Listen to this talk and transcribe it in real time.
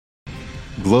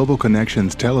Global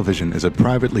Connections Television is a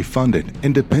privately funded,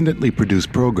 independently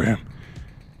produced program.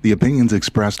 The opinions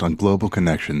expressed on Global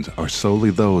Connections are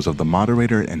solely those of the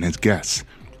moderator and his guests.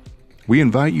 We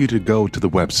invite you to go to the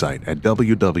website at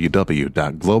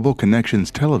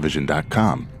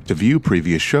www.globalconnectionstelevision.com to view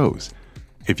previous shows.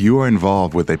 If you are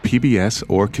involved with a PBS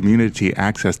or community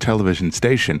access television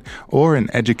station or an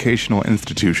educational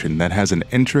institution that has an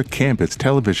intra-campus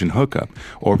television hookup,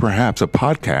 or perhaps a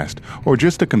podcast, or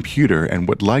just a computer and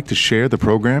would like to share the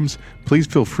programs, please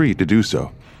feel free to do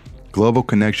so. Global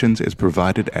Connections is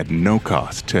provided at no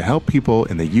cost to help people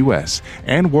in the U.S.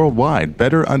 and worldwide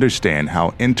better understand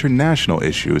how international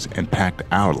issues impact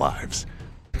our lives.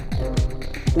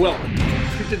 Welcome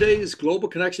to today's Global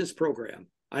Connections program.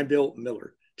 I'm Bill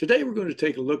Miller. Today we're going to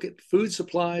take a look at food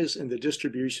supplies and the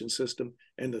distribution system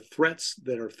and the threats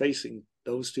that are facing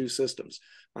those two systems.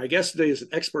 My guest today is an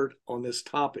expert on this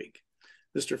topic.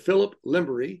 Mr. Philip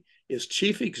Lembury is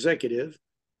Chief Executive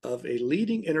of a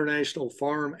leading international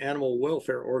farm animal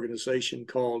welfare organization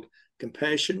called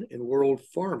Compassion in World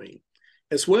Farming,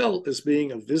 as well as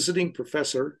being a visiting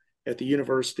professor at the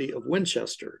University of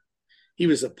Winchester. He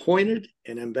was appointed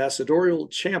an ambassadorial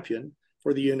champion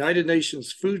for the United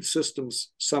Nations Food Systems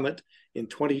Summit in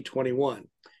 2021.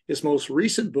 His most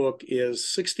recent book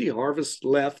is 60 Harvests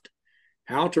Left: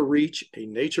 How to Reach a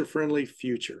Nature-Friendly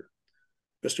Future.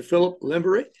 Mr. Philip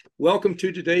Lembury, welcome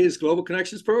to today's Global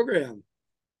Connections program.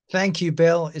 Thank you,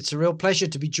 Bill. It's a real pleasure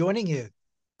to be joining you.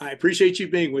 I appreciate you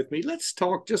being with me. Let's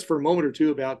talk just for a moment or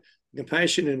two about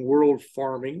Compassion in World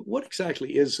Farming. What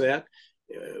exactly is that?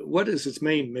 What is its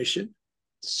main mission?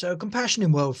 So Compassion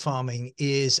in World Farming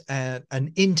is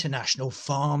an international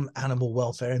farm animal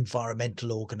welfare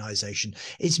environmental organization.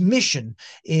 Its mission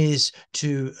is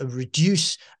to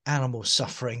reduce animal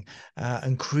suffering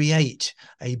and create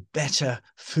a better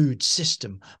food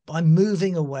system by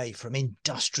moving away from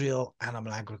industrial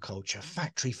animal agriculture,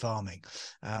 factory farming,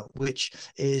 which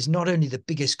is not only the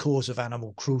biggest cause of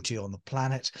animal cruelty on the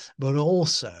planet, but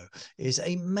also is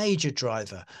a major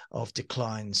driver of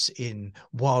declines in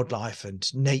wildlife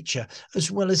and nature, as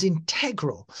well as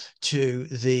integral to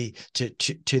the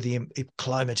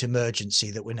climate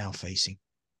emergency that we're now facing.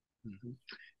 Mm-hmm.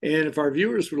 And if our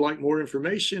viewers would like more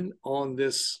information on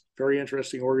this very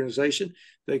interesting organization,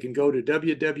 they can go to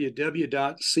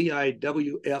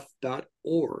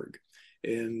www.ciwf.org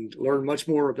and learn much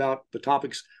more about the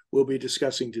topics we'll be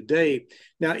discussing today.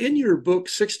 Now, in your book,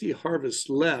 60 Harvests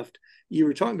Left, you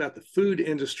were talking about the food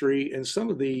industry and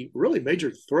some of the really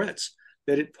major threats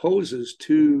that it poses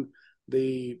to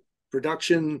the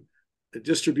production, the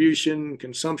distribution,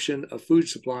 consumption of food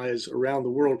supplies around the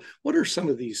world. What are some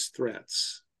of these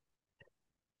threats?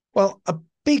 Well, a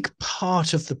big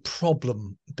part of the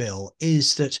problem, Bill,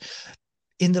 is that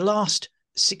in the last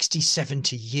 60,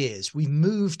 70 years, we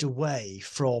moved away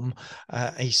from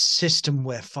a system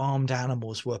where farmed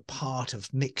animals were part of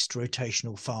mixed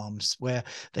rotational farms, where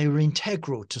they were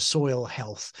integral to soil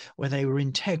health, where they were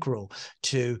integral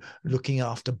to looking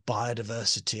after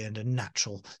biodiversity and a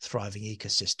natural thriving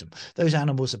ecosystem. Those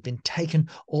animals have been taken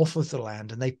off of the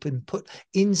land and they've been put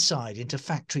inside into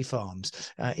factory farms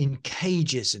in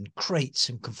cages and crates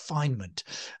and confinement,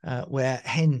 where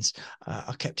hens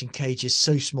are kept in cages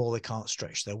so small they can't stretch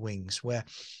their wings, where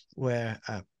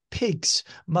pigs,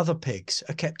 mother pigs,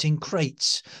 are kept in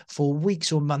crates for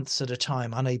weeks or months at a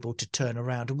time, unable to turn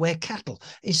around, and where cattle,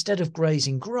 instead of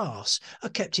grazing grass, are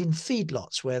kept in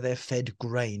feedlots where they're fed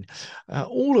grain.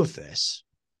 All of this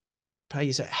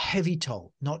pays a heavy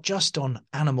toll, not just on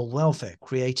animal welfare,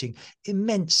 creating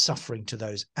immense suffering to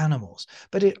those animals,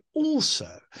 but it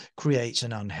also creates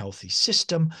an unhealthy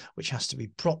system which has to be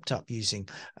propped up using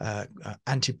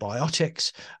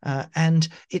antibiotics, and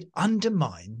it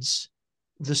undermines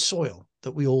the soil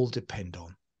that we all depend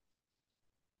on.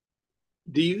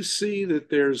 Do you see that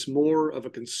there's more of a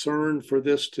concern for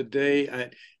this today?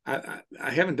 I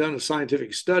haven't done a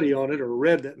scientific study on it or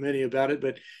read that many about it,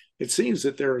 but it seems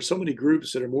that there are so many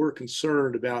groups that are more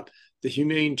concerned about the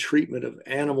humane treatment of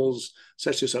animals,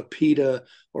 such as PETA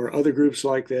or other groups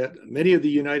like that, many of the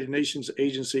United Nations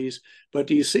agencies. But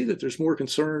do you see that there's more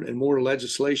concern and more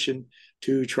legislation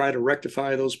to try to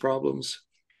rectify those problems?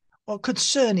 Well,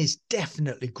 concern is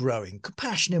definitely growing.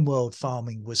 Compassion in World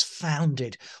Farming was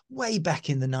founded way back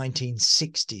in the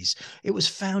 1960s. It was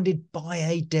founded by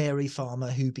a dairy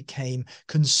farmer who became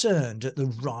concerned at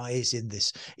the rise in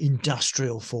this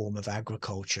industrial form of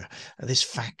agriculture, this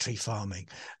factory farming.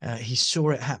 He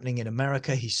saw it happening in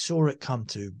America. He saw it come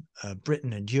to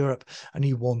Britain and Europe, and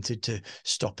he wanted to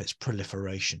stop its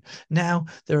proliferation. Now,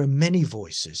 there are many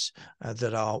voices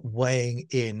that are weighing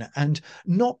in, and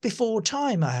not before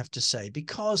time, I have to to say,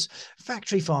 because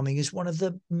factory farming is one of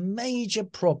the major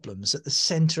problems at the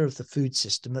center of the food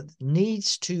system that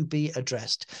needs to be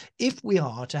addressed if we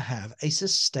are to have a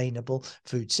sustainable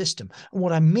food system. And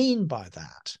what I mean by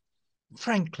that,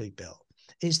 frankly, Bill,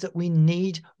 is that we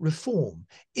need reform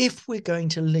if we're going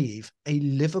to leave a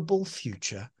livable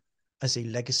future as a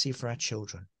legacy for our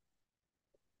children.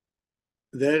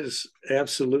 That is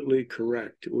absolutely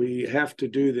correct. We have to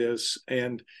do this,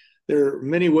 and there are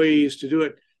many ways to do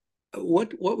it.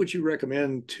 What would you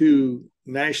recommend to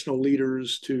national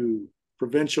leaders, to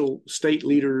provincial, state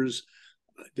leaders,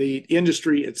 the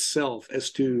industry itself,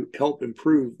 as to help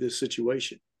improve this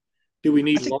situation? Do we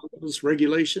need laws,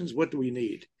 regulations? What do we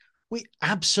need? We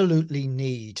absolutely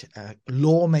need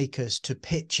lawmakers to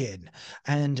pitch in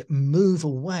and move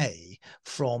away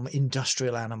from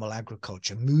industrial animal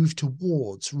agriculture, move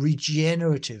towards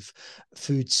regenerative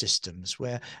food systems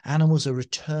where animals are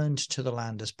returned to the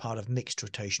land as part of mixed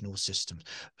rotational systems.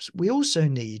 We also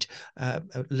need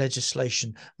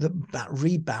legislation that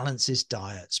rebalances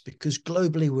diets, because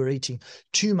globally we're eating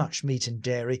too much meat and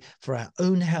dairy for our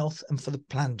own health and for the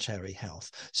planetary health.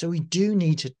 So we do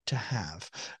need to have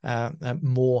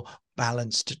more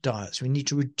balanced diets. We need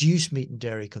to reduce meat and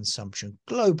dairy consumption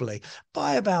globally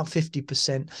by about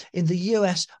 50%, in the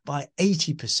US by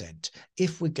 80%,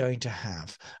 if we're going to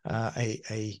have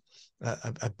a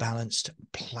balanced,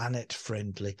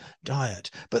 planet-friendly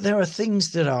diet. But there are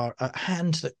things that are at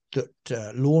hand that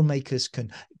lawmakers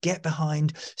can get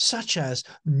behind, such as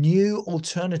new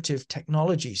alternative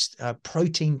technologies,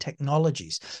 protein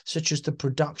technologies, such as the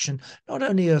production not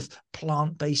only of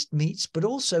plant-based meats, but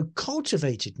also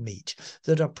cultivated meat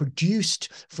that are produced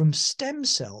from stem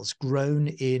cells grown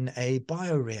in a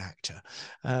bioreactor.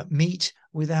 Meat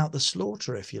without the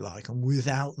slaughter, if you like, and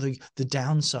without the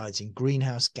downsides in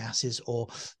greenhouse gases or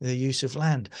the use of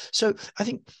land. So I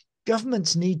think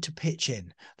governments need to pitch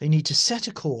in. They need to set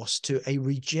a course to a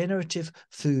regenerative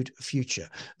food future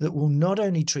that will not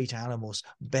only treat animals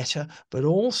better, but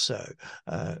also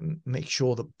make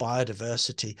sure that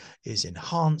biodiversity is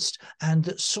enhanced and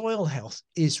that soil health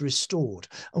is restored.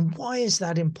 And why is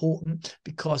that important?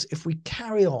 Because if we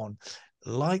carry on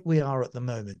like we are at the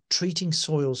moment, treating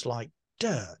soils like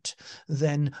dirt,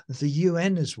 then the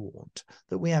UN has warned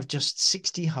that we have just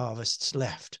 60 harvests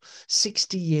left,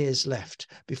 60 years left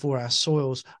before our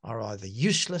soils are either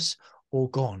useless or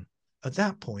gone. At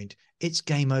that point, it's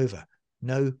game over.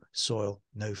 No soil,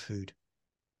 no food.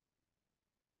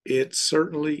 It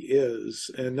certainly is.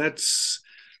 And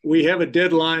we have a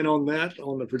deadline on that,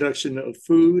 on the production of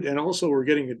food. And also we're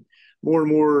getting more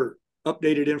and more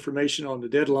updated information on the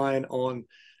deadline on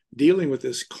dealing with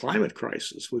this climate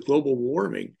crisis, with global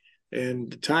warming,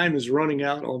 and the time is running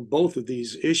out on both of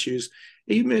these issues.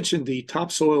 You mentioned the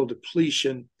topsoil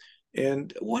depletion,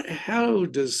 and you were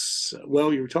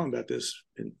talking about this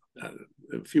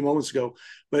a few moments ago,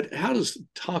 but how does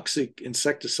toxic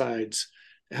insecticides,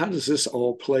 how does this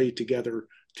all play together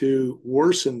to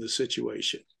worsen the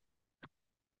situation?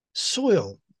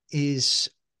 Soil it's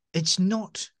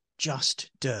not just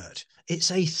dirt.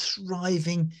 It's a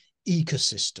thriving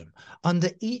ecosystem.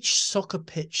 Under each soccer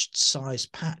pitch size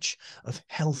patch of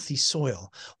healthy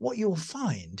soil, what you'll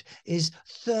find is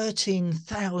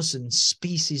 13,000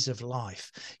 species of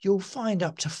life. You'll find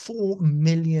up to 4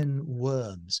 million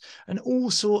worms and all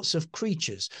sorts of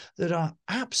creatures that are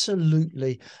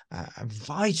absolutely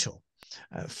vital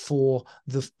for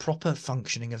the proper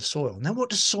functioning of soil. Now, what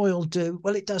does soil do?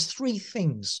 Well, it does three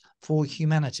things for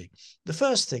humanity. The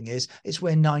first thing is it's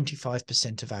where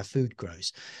 95% of our food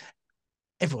grows.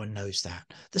 Everyone knows that.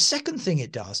 The second thing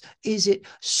it does is it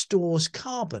stores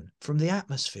carbon from the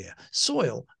atmosphere.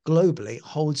 Soil globally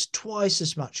holds twice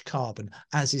as much carbon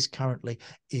as is currently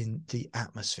in the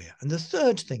atmosphere. And the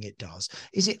third thing it does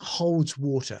is it holds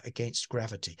water against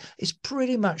gravity. It's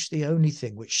pretty much the only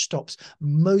thing which stops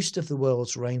most of the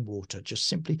world's rainwater just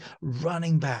simply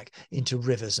running back into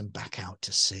rivers and back out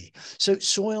to sea. So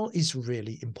soil is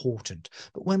really important.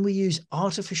 But when we use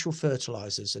artificial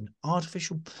fertilizers and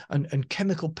and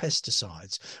chemical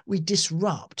pesticides, we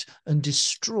disrupt and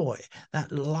destroy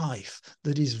that life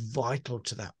that is vital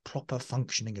to that proper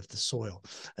functioning of the soil.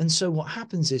 And so what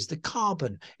happens is the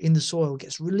carbon in the soil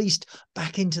gets released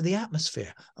back into the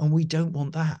atmosphere, and we don't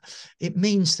want that. It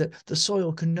means that the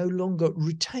soil can no longer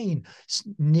retain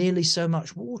nearly so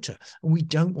much water, and we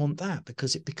don't want that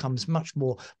because it becomes much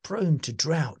more prone to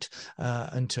drought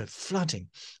and to flooding.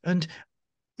 And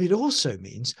it also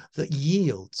means that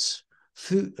yields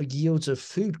of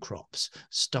food crops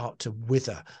start to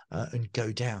wither and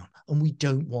go down. And we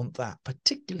don't want that,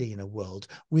 particularly in a world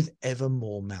with ever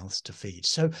more mouths to feed.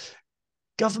 So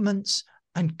governments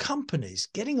and companies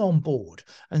getting on board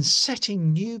and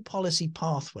setting new policy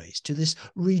pathways to this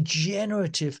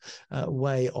regenerative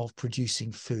way of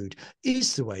producing food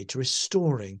is the way to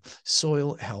restoring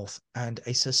soil health and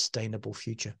a sustainable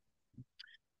future.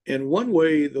 And one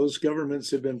way those governments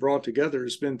have been brought together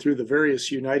has been through the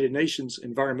various United Nations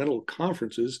environmental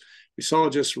conferences. We saw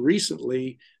just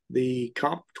recently the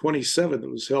COP27 that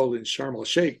was held in Sharm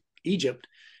el-Sheikh, Egypt.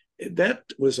 That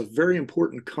was a very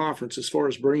important conference as far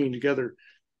as bringing together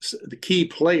the key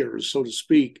players, so to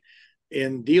speak,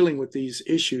 in dealing with these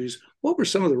issues. What were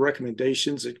some of the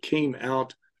recommendations that came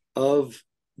out of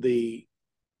the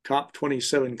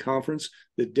COP27 conference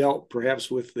that dealt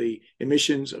perhaps with the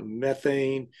emissions of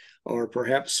methane or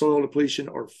perhaps soil depletion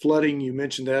or flooding? You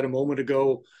mentioned that a moment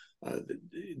ago.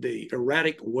 The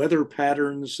erratic weather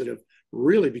patterns that have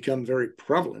really become very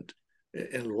prevalent.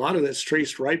 And a lot of that's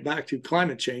traced right back to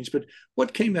climate change. But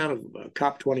what came out of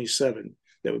COP27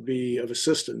 that would be of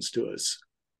assistance to us?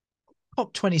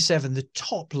 COP27, the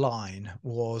top line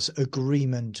was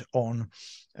agreement on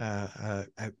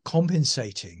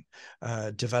compensating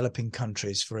developing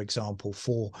countries, for example,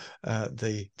 for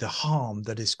the harm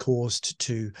that is caused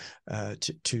to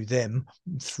them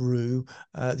through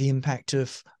the impact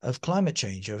of climate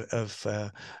change, of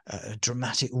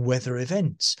dramatic weather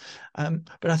events.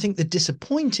 But I think the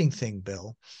disappointing thing,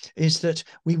 Bill, is that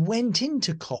we went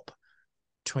into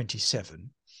COP27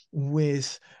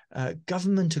 with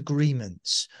government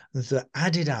agreements that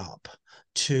added up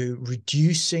to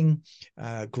reducing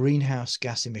greenhouse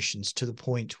gas emissions to the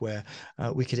point where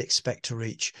we could expect to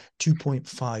reach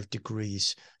 2.5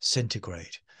 degrees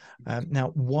centigrade. Now,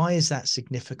 why is that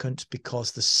significant?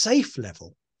 Because the safe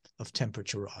level of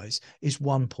temperature rise is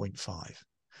 1.5.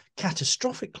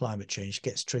 Catastrophic climate change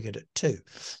gets triggered at 2.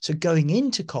 So going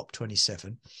into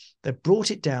COP27, they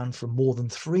brought it down from more than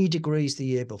 3 degrees the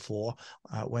year before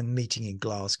when meeting in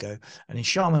Glasgow. And in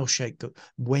Sharm el-Sheikh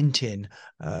went in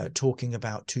talking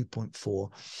about 2.4.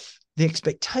 The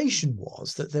expectation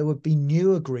was that there would be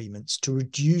new agreements to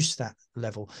reduce that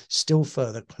level still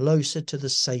further, closer to the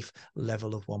safe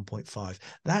level of 1.5.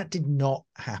 That did not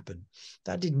happen.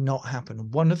 That did not happen.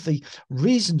 One of the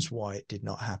reasons why it did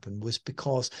not happen was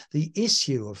because the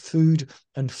issue of food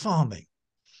and farming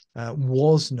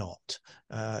was not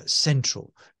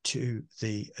central to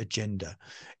the agenda.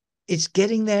 It's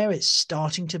getting there. It's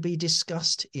starting to be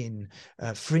discussed in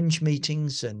fringe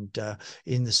meetings and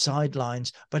in the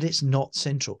sidelines, but it's not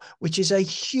central, which is a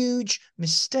huge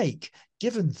mistake,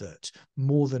 given that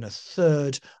more than a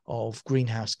third of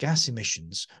greenhouse gas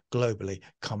emissions globally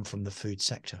come from the food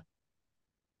sector.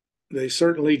 They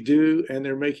certainly do, and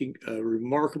they're making a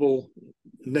remarkable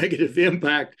negative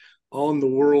impact on the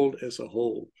world as a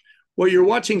whole. Well, you're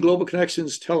watching Global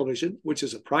Connections Television, which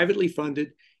is a privately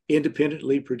funded,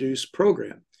 independently produced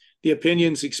program. The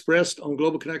opinions expressed on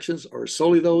Global Connections are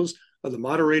solely those of the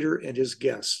moderator and his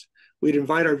guests. We'd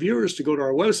invite our viewers to go to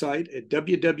our website at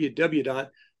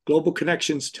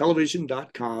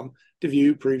www.globalconnectionstelevision.com to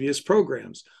view previous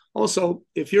programs. Also,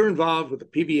 if you're involved with a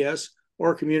PBS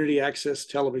or a community access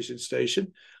television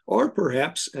station, or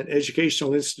perhaps an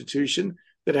educational institution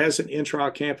that has an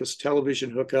intra-campus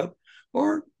television hookup,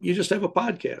 or you just have a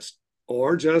podcast,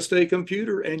 or just a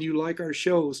computer and you like our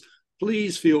shows,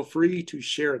 please feel free to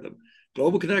share them.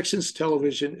 Global Connections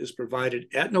Television is provided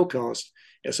at no cost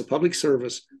as a public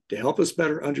service to help us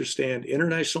better understand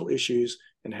international issues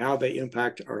and how they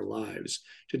impact our lives.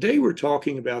 Today, we're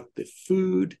talking about the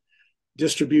food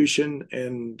distribution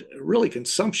and really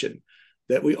consumption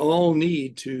that we all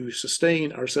need to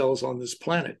sustain ourselves on this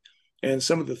planet, and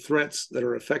some of the threats that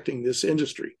are affecting this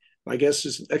industry. My guest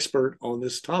is an expert on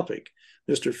this topic.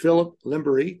 Mr. Philip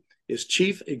Lembury is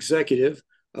Chief Executive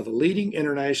of a leading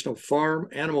international farm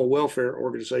animal welfare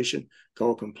organization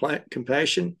called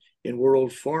Compassion in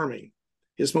World Farming.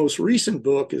 His most recent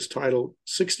book is titled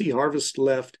 60 Harvests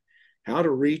Left, How to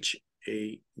Reach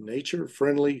a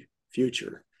Nature-Friendly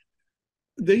Future.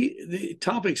 The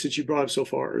topics that you brought up so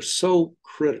far are so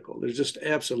critical. They're just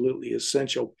absolutely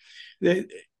essential. The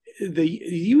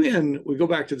UN, we go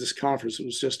back to this conference, it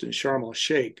was just in Sharm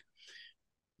el-Sheikh.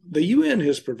 The UN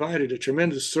has provided a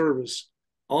tremendous service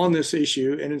on this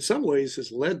issue, and in some ways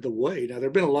has led the way. Now, there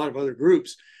have been a lot of other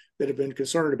groups that have been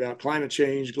concerned about climate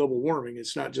change, global warming.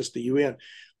 It's not just the UN,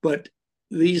 but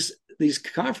these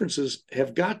conferences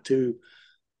have got to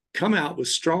come out with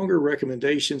stronger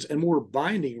recommendations and more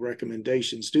binding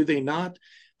recommendations, do they not?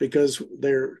 Because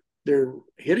they're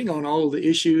hitting on all of the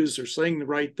issues, they're saying the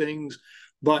right things,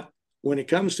 but when it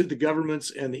comes to the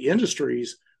governments and the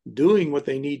industries doing what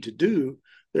they need to do,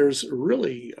 there's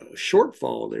really a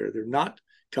shortfall there. They're not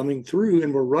coming through,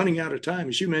 and we're running out of time.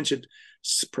 As you mentioned,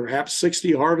 perhaps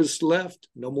 60 harvests left,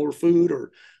 no more food,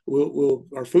 or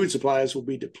our food supplies will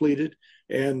be depleted.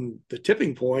 And the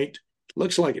tipping point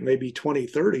looks like it may be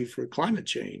 2030 for climate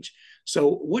change. So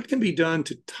what can be done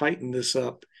to tighten this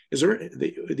up? Is there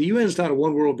the UN is not a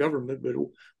one world government, but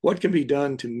what can be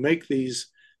done to make these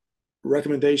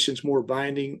recommendations more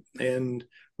binding and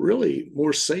really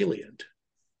more salient?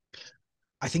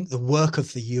 I think the work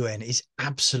of the UN is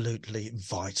absolutely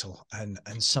vital and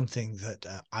something that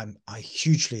I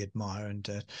hugely admire.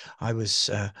 And I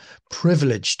was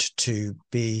privileged to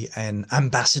be an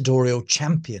ambassadorial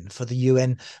champion for the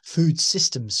UN Food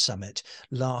Systems Summit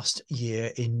last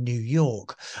year in New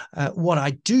York. What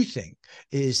I do think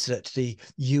is that the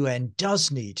UN does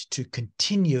need to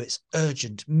continue its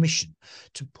urgent mission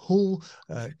to pull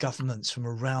governments from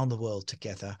around the world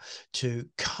together to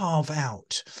carve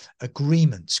out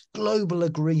global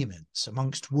agreements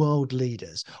amongst world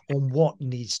leaders on what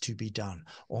needs to be done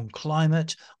on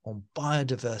climate, on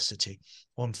biodiversity,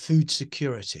 on food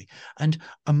security. And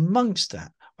amongst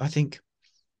that, I think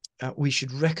we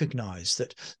should recognize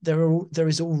that there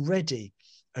is already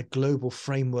a global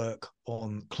framework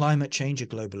on climate change, a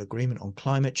global agreement on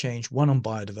climate change, one on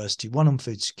biodiversity, one on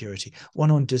food security,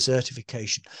 one on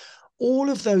desertification. All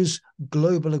of those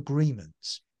global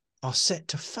agreements are set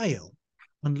to fail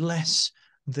unless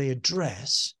they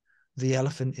address the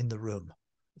elephant in the room,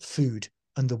 food,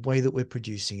 and the way that we're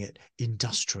producing it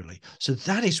industrially. So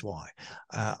that is why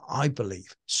I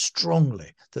believe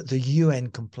strongly that the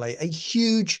UN can play a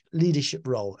huge leadership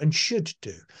role, and should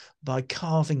do, by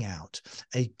carving out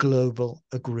a global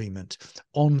agreement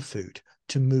on food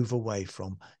to move away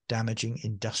from damaging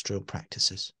industrial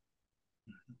practices.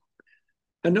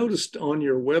 I noticed on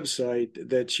your website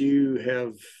that you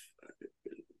have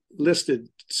listed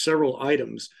several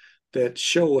items that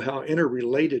show how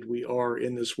interrelated we are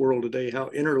in this world today, how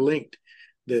interlinked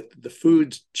that the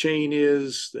food chain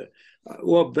is.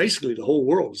 Well, basically the whole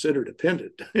world is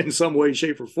interdependent in some way,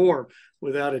 shape, or form,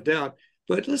 without a doubt.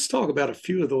 But let's talk about a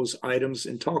few of those items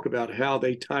and talk about how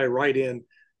they tie right in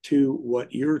to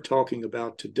what you're talking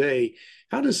about today.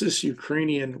 How does this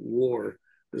Ukrainian war,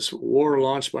 this war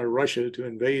launched by Russia to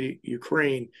invade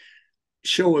Ukraine,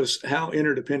 show us how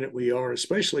interdependent we are,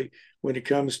 especially when it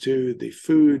comes to the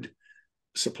food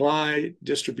supply,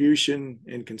 distribution,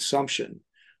 and consumption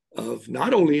of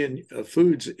not only in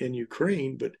foods in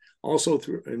Ukraine, but also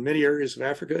in many areas of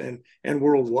Africa and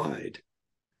worldwide?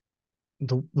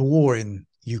 The war in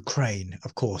Ukraine,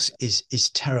 of course,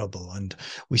 is terrible, and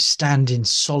we stand in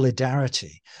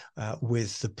solidarity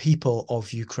with the people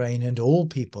of Ukraine and all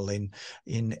people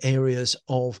in areas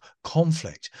of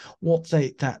conflict.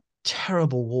 That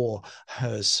terrible war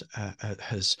has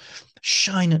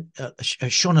shone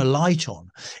a light on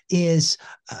is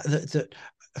that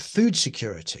food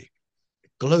security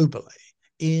globally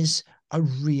is a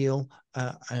real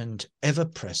and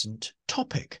ever-present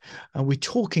topic. And we're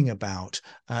talking about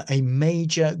a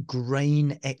major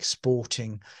grain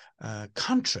exporting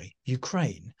country,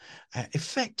 Ukraine,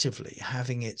 effectively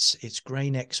having its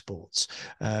grain exports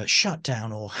shut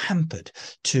down or hampered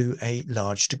to a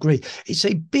large degree. It's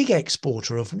a big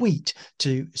exporter of wheat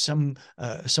to some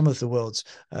of the world's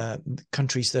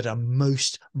countries that are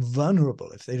most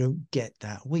vulnerable if they don't get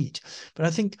that wheat. But I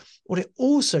think what it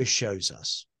also shows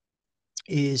us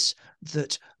is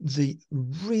that the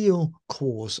real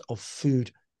cause of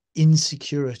food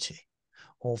insecurity,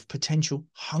 of potential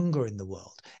hunger in the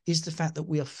world, is the fact that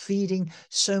we are feeding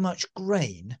so much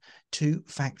grain to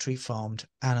factory farmed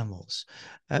animals.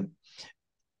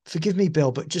 Forgive me,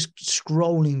 Bill, but just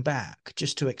scrolling back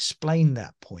just to explain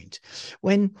that point.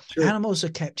 When animals are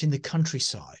kept in the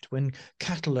countryside, when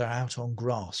cattle are out on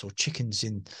grass or chickens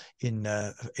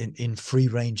in free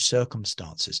range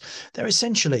circumstances, they're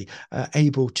essentially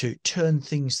able to turn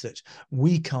things that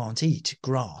we can't eat,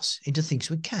 grass, into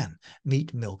things we can,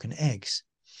 meat, milk, and eggs.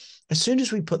 As soon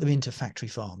as we put them into factory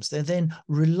farms, they're then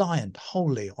reliant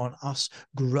wholly on us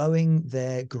growing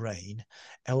their grain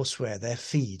elsewhere, their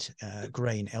feed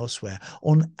grain elsewhere,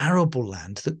 on arable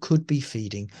land that could be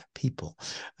feeding people.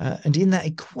 And in that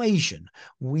equation,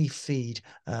 we feed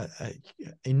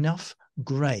enough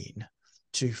grain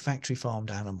to factory farmed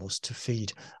animals to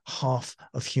feed half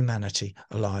of humanity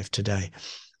alive today.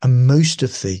 And most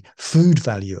of the food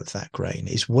value of that grain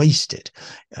is wasted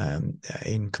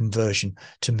in conversion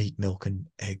to meat, milk, and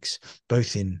eggs,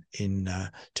 both in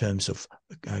terms of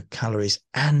calories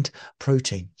and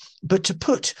protein. But to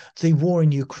put the war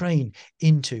in Ukraine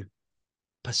into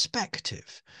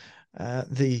perspective,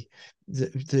 the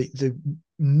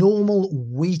normal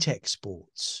wheat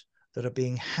exports that are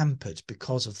being hampered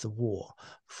because of the war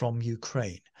from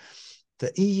Ukraine,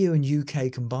 the EU and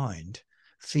UK combined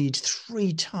feed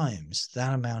 3 times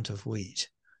that amount of wheat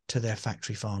to their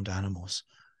factory farmed animals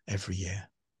every year.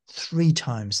 3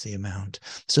 times the amount.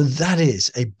 So that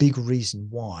is a big reason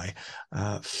why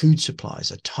food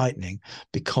supplies are tightening,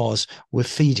 because we're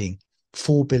feeding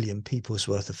 4 billion people's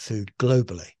worth of food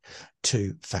globally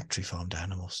to factory farmed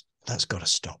animals. That's got to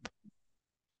stop.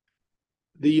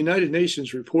 The United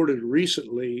Nations reported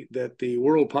recently that the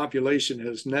world population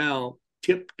has now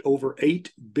tipped over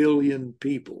 8 billion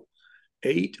people.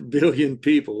 8 billion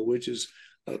people, which is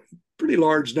a pretty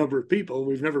large number of people.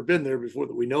 We've never been there before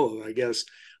that we know of, I guess,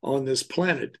 on this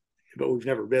planet, but we've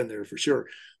never been there for sure.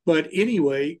 But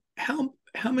anyway, how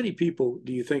many people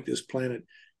do you think this planet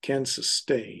can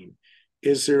sustain?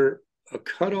 Is there a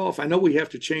cutoff? I know we have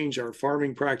to change our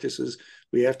farming practices.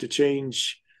 We have to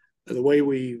change the way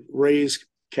we raise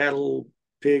cattle,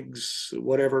 pigs,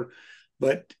 whatever.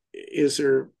 But is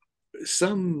there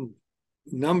some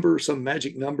number, some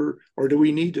magic number, or do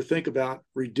we need to think about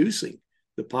reducing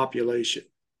the population?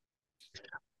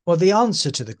 Well, the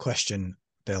answer to the question,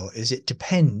 Bill, is it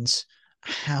depends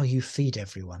how you feed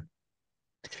everyone.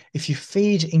 If you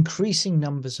feed increasing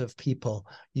numbers of people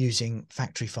using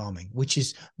factory farming, which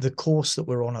is the course that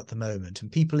we're on at the moment,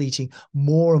 and people eating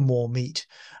more and more meat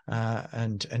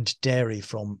and dairy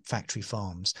from factory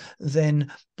farms,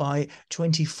 then by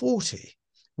 2040,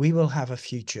 we will have a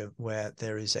future where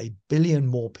there is 1 billion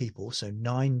more people, so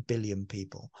 9 billion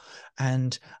people,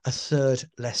 and 1/3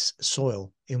 less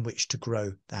soil in which to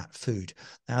grow that food.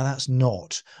 Now, that's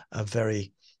not a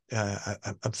very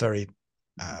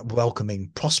welcoming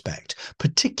prospect,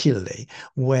 particularly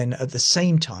when at the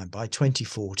same time, by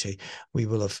 2040, we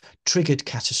will have triggered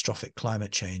catastrophic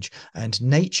climate change, and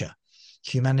nature,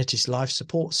 humanity's life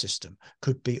support system,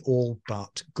 could be all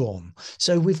but gone.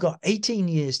 So we've got 18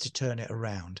 years to turn it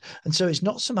around. And so it's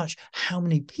not so much how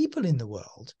many people in the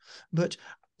world, but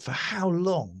for how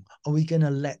long are we going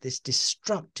to let this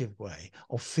destructive way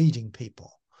of feeding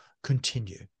people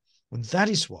continue? And that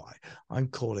is why I'm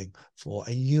calling for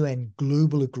a UN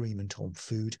global agreement on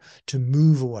food to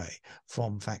move away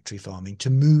from factory farming, to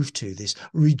move to this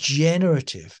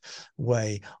regenerative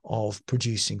way of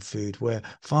producing food where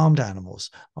farmed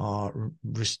animals are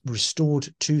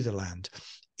restored to the land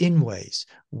in ways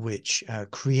which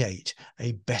create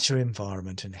a better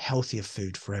environment and healthier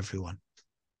food for everyone.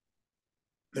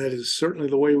 That is certainly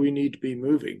the way we need to be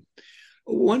moving.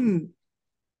 One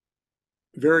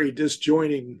very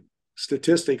disjointing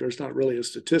statistic, or it's not really a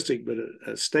statistic, but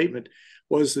a statement,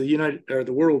 was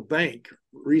the World Bank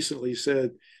recently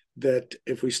said that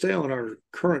if we stay on our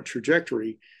current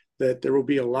trajectory, that there will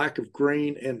be a lack of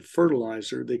grain and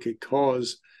fertilizer that could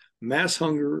cause mass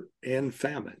hunger and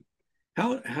famine.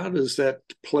 How does that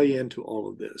play into all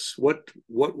of this? What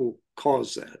will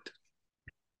cause that?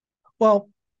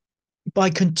 Well, by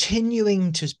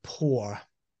continuing to pour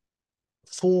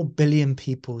 4 billion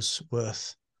people's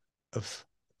worth of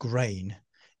grain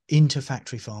into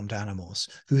factory farmed animals,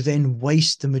 who then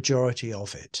waste the majority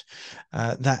of it,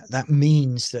 that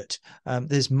means that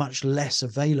there's much less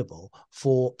available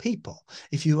for people.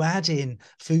 If you add in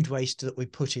food waste that we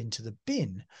put into the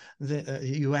bin,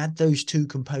 you add those two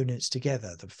components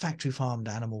together, the factory farmed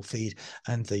animal feed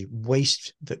and the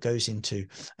waste that goes into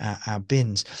our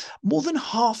bins, more than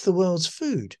half the world's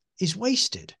food is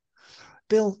wasted.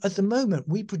 Bill, at the moment,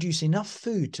 we produce enough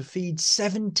food to feed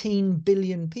 17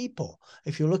 billion people,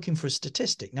 if you're looking for a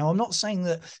statistic. Now, I'm not saying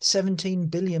that 17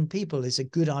 billion people is a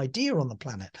good idea on the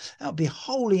planet. That would be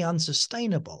wholly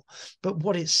unsustainable. But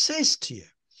what it says to you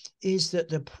is that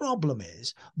the problem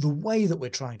is the way that we're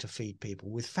trying to feed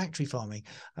people with factory farming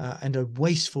and a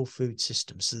wasteful food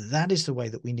system. So that is the way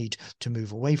that we need to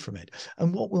move away from it.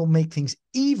 And what will make things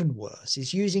even worse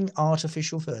is using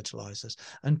artificial fertilizers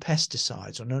and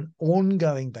pesticides on an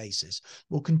ongoing basis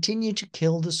will continue to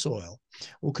kill the soil,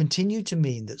 will continue to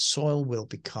mean that soil will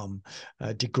become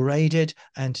degraded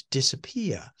and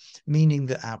disappear, meaning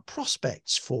that our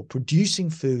prospects for producing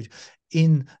food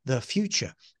in the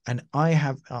future, and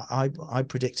I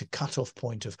predict a cutoff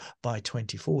point of by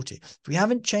 2040. If we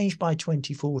haven't changed by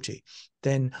 2040,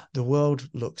 then the world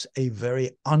looks a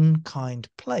very unkind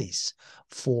place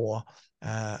for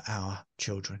our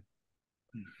children.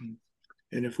 Mm-hmm.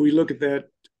 And if we look at that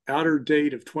outer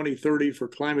date of 2030 for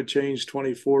climate change,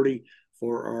 2040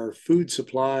 for our food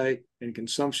supply and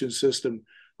consumption system,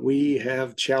 we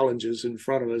have challenges in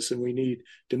front of us and we need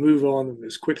to move on them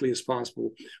as quickly as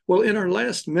possible. Well, in our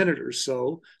last minute or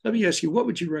so, let me ask you, what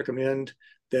would you recommend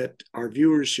that our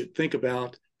viewers should think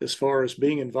about as far as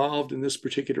being involved in this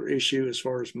particular issue, as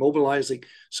far as mobilizing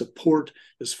support,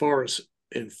 as far as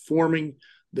informing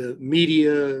the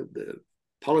media, the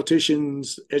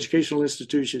politicians, educational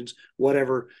institutions,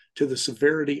 whatever, to the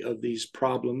severity of these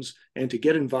problems and to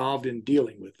get involved in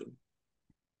dealing with them?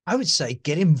 I would say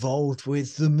get involved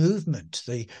with the movement,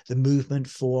 the movement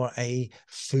for a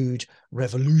food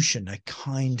revolution, a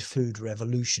kind food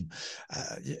revolution.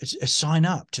 Sign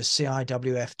up to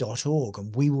CIWF.org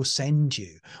and we will send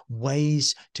you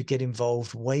ways to get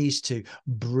involved, ways to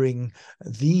bring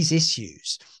these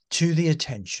issues to the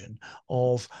attention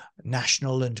of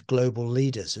national and global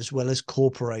leaders, as well as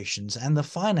corporations and the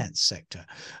finance sector.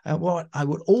 What I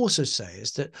would also say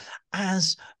is that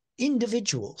as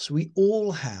individuals, we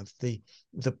all have the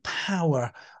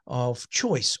power of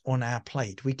choice on our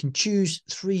plate. We can choose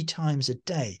 3 times a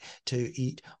day to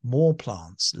eat more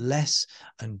plants, less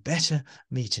and better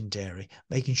meat and dairy,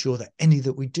 making sure that any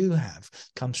that we do have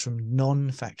comes from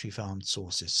non-factory farmed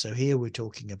sources. So here we're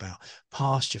talking about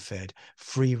pasture-fed,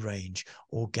 free-range,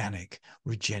 organic,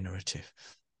 regenerative.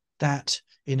 That,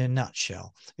 in a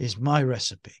nutshell, is my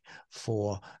recipe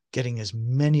for getting as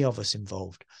many of us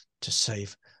involved to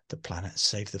save the planet,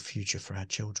 save the future for our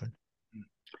children.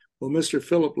 Well, Mr.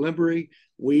 Philip Limbury,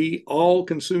 we all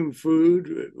consume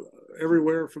food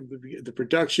everywhere, from the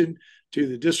production to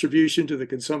the distribution to the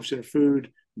consumption of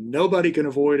food. Nobody can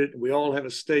avoid it. We all have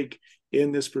a stake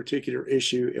in this particular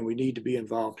issue, and we need to be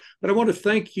involved. But I want to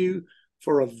thank you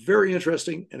for a very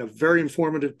interesting and a very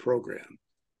informative program.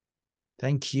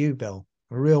 Thank you, Bill.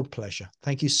 A real pleasure.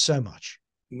 Thank you so much.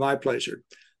 My pleasure.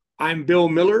 I'm Bill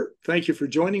Miller. Thank you for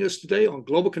joining us today on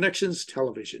Global Connections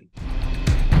Television.